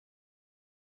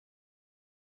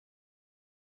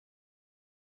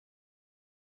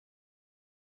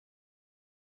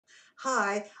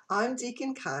Hi, I'm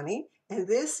Deacon Connie, and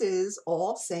this is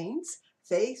All Saints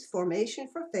Faith Formation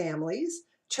for Families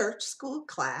Church School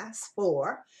class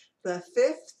for the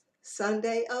fifth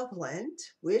Sunday of Lent,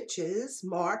 which is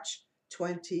March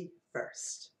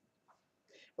 21st.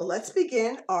 Well, let's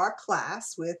begin our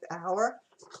class with our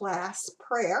class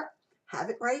prayer.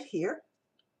 Have it right here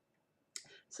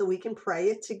so we can pray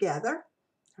it together.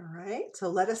 All right, so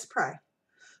let us pray.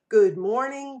 Good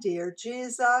morning, dear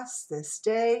Jesus. This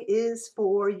day is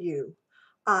for you.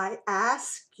 I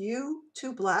ask you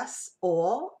to bless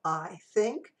all I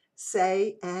think,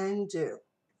 say, and do.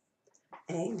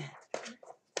 Amen.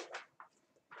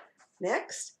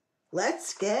 Next,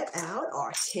 let's get out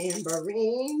our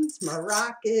tambourines,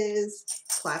 maracas,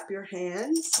 clap your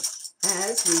hands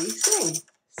as we sing.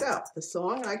 So, the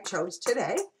song I chose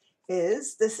today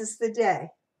is This Is the Day.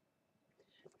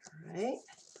 All right,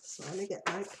 so let me get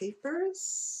my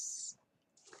papers.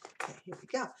 Okay, here we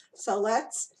go. So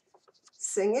let's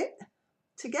sing it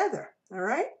together, all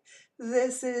right?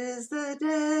 This is the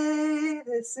day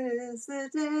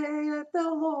that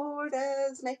the Lord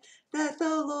has made, that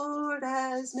the Lord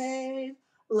has made.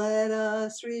 Let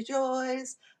us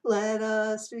rejoice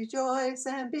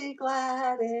and be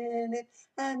glad in it,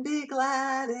 and be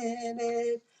glad in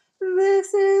it.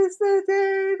 This is the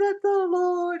day that the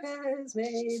Lord has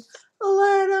made.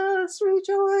 Let us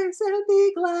rejoice and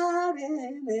be glad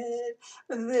in it.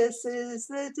 This is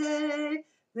the day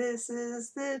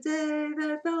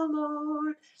that the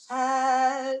Lord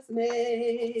has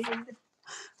made.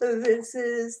 This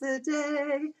is the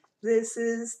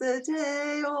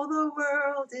day, all the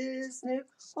world is new,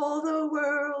 all the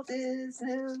world is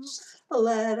new.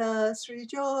 Let us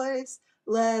rejoice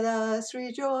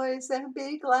and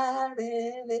be glad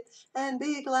in it, and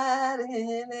be glad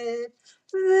in it.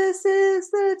 This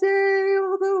is the day,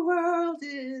 all the world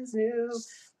is new.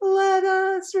 Let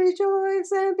us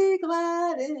rejoice and be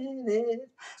glad in it.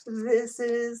 This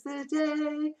is the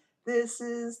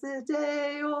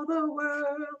day, all the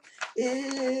world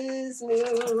is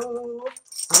new.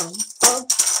 Um.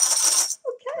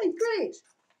 Okay, great.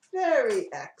 Very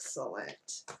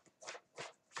excellent.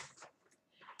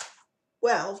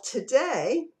 Well,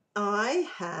 today I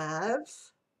have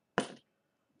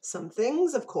some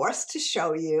things, of course, to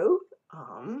show you.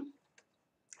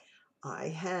 I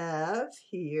have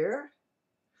here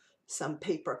some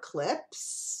paper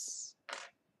clips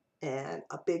and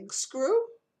a big screw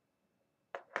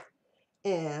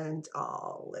and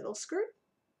a little screw.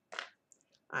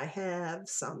 I have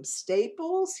some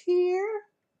staples here.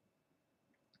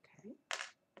 Okay.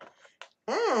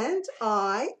 And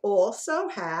I also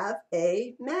have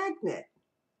a magnet.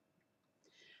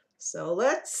 So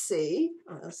let's see.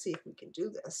 Let's see if we can do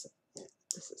this.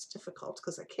 This is difficult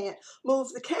because I can't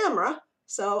move the camera.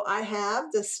 So I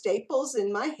have the staples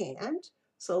in my hand.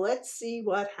 So let's see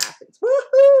what happens.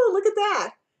 Woohoo! Look at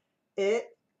that.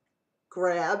 It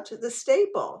grabbed the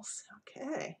staples.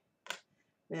 Okay.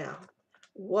 Now,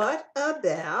 what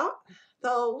about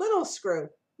the little screw?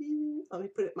 Let me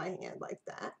put it in my hand like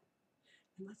that.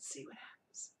 And let's see what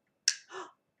happens.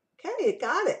 Okay, it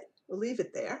got it. We'll leave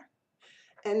it there.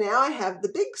 And now I have the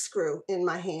big screw in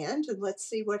my hand, and let's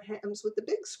see what happens with the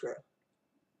big screw.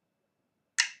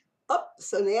 Oh,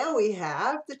 so now we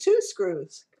have the two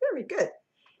screws. Very good.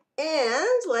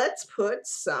 And let's put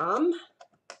some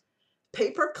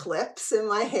paper clips in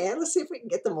my hand. Let's see if we can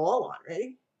get them all on.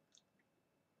 Ready?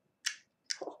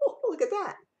 Oh, look at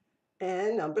that.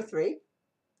 And number 3.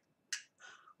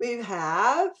 We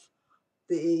have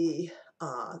the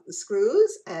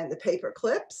screws and the paper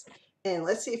clips. And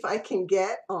let's see if I can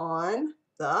get on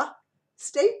the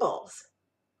staples.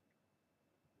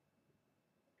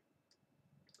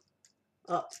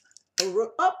 Up,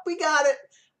 we got it.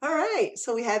 All right,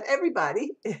 so we have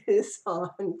everybody is on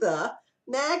the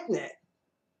magnet.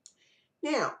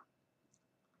 Now,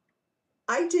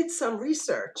 I did some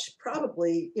research.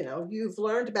 Probably, you've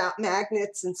learned about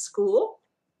magnets in school.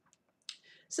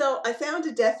 So I found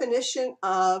a definition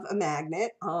of a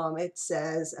magnet. It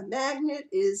says a magnet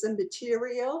is a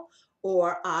material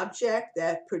or object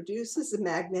that produces a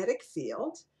magnetic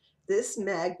field. This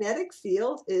magnetic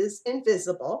field is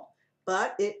invisible,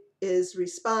 but it is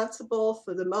responsible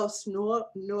for the most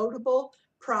notable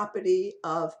property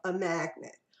of a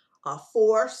magnet, a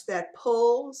force that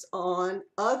pulls on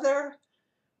other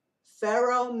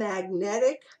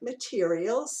ferromagnetic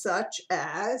materials such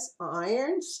as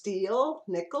iron, steel,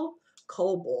 nickel,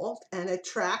 cobalt, and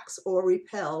attracts or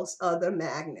repels other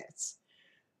magnets.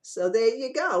 So there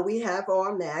you go. We have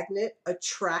our magnet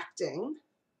attracting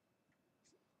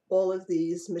all of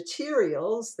these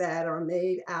materials that are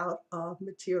made out of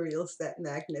materials that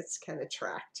magnets can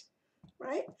attract.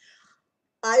 right?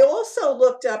 I also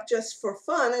looked up just for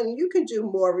fun, and you can do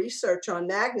more research on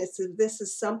magnets if this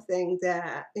is something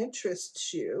that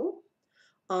interests you.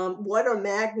 What are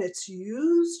magnets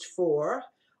used for?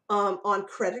 On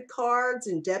credit cards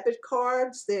and debit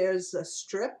cards, there's a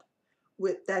strip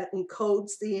that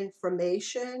encodes the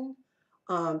information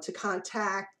to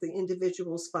contact the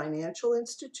individual's financial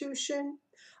institution.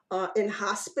 In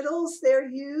hospitals, they're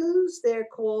used. They're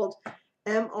called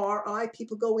MRI.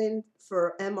 People go in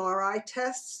for MRI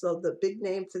tests. So the big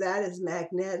name for that is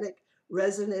magnetic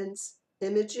resonance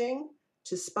imaging,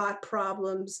 to spot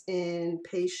problems in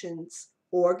patients'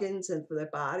 organs and for their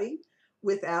body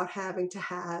without having to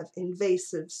have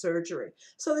invasive surgery.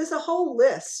 So there's a whole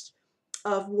list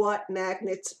of what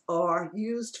magnets are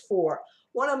used for.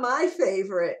 One of my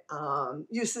favorite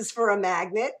uses for a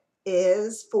magnet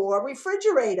is for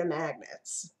refrigerator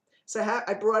magnets. So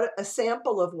I brought a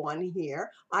sample of one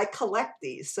here. I collect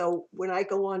these. So when I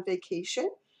go on vacation,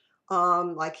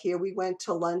 like here we went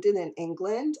to London and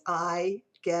England, I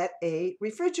get a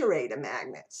refrigerator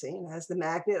magnet. See, it has the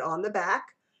magnet on the back,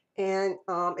 and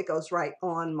it goes right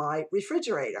on my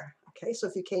refrigerator. Okay, so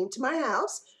if you came to my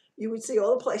house, you would see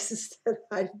all the places that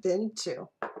I've been to.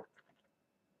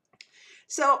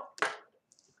 So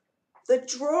the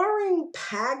drawing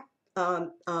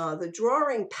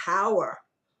power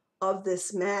of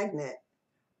this magnet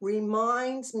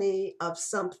reminds me of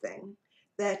something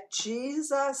that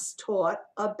Jesus taught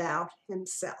about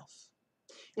himself.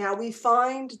 Now we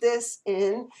find this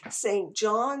in St.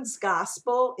 John's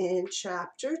Gospel in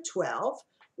chapter 12,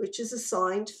 which is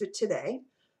assigned for today.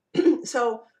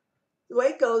 So the way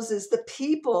it goes is the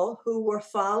people who were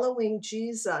following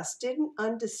Jesus didn't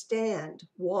understand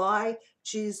why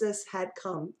Jesus had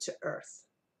come to earth.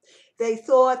 They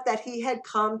thought that he had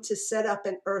come to set up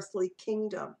an earthly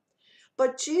kingdom.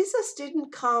 But Jesus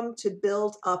didn't come to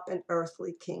build up an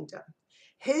earthly kingdom.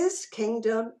 His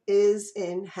kingdom is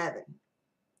in heaven.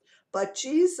 But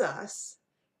Jesus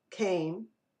came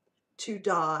to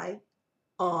die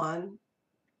on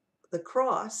the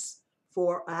cross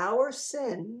for our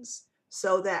sins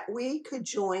so that we could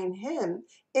join him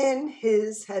in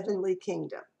his heavenly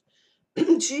kingdom.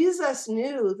 Jesus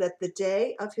knew that the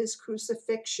day of his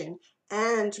crucifixion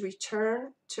and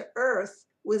return to earth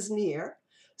was near,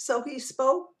 so he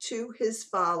spoke to his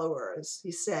followers.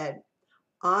 He said,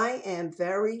 "I am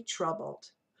very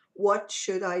troubled. What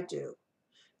should I do?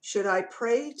 Should I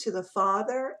pray to the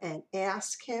Father and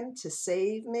ask him to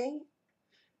save me?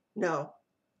 No,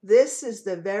 this is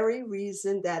the very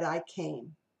reason that I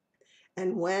came.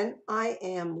 And when I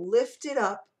am lifted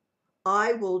up,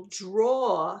 I will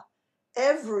draw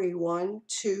everyone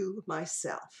to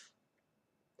myself."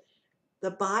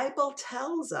 The Bible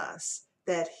tells us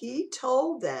that he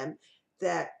told them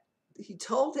that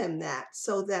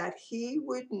so that he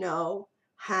would know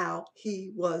how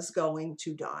he was going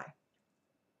to die.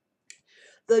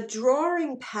 The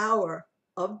drawing power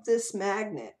of this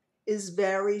magnet is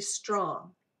very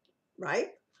strong,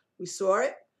 right? We saw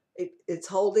it. It's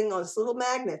holding on, this little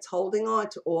magnet's holding on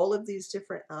to all of these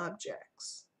different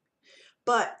objects.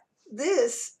 But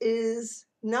this is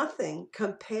nothing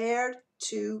compared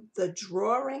to the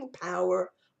drawing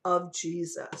power of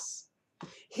Jesus.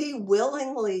 He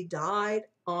willingly died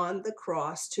on the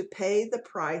cross to pay the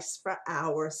price for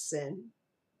our sin.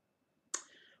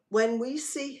 When we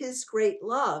see his great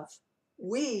love,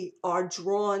 we are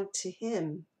drawn to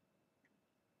him.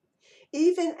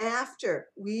 Even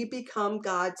after we become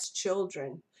God's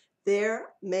children,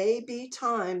 there may be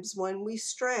times when we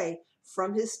stray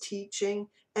from his teaching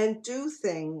and do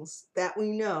things that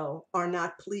we know are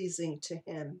not pleasing to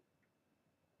him.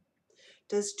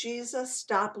 Does Jesus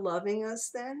stop loving us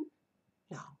then?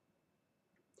 No.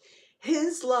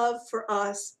 His love for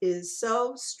us is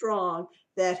so strong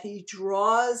that he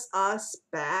draws us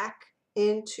back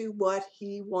into what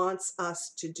he wants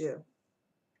us to do.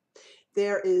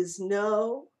 There is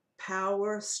no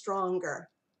power stronger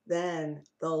than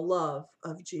the love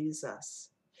of Jesus.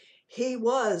 He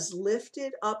was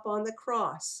lifted up on the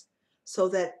cross so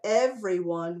that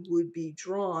everyone would be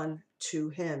drawn to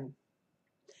him.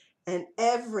 And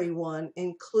everyone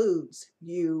includes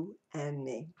you and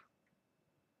me.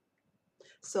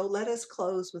 So let us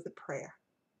close with a prayer.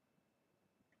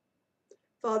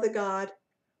 Father God,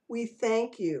 we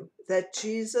thank you that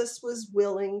Jesus was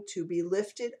willing to be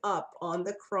lifted up on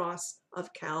the cross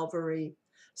of Calvary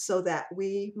so that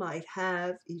we might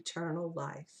have eternal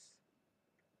life.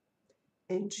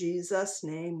 In Jesus'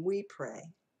 name we pray.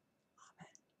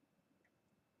 Amen.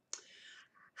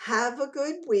 Have a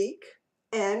good week,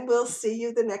 and we'll see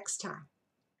you the next time.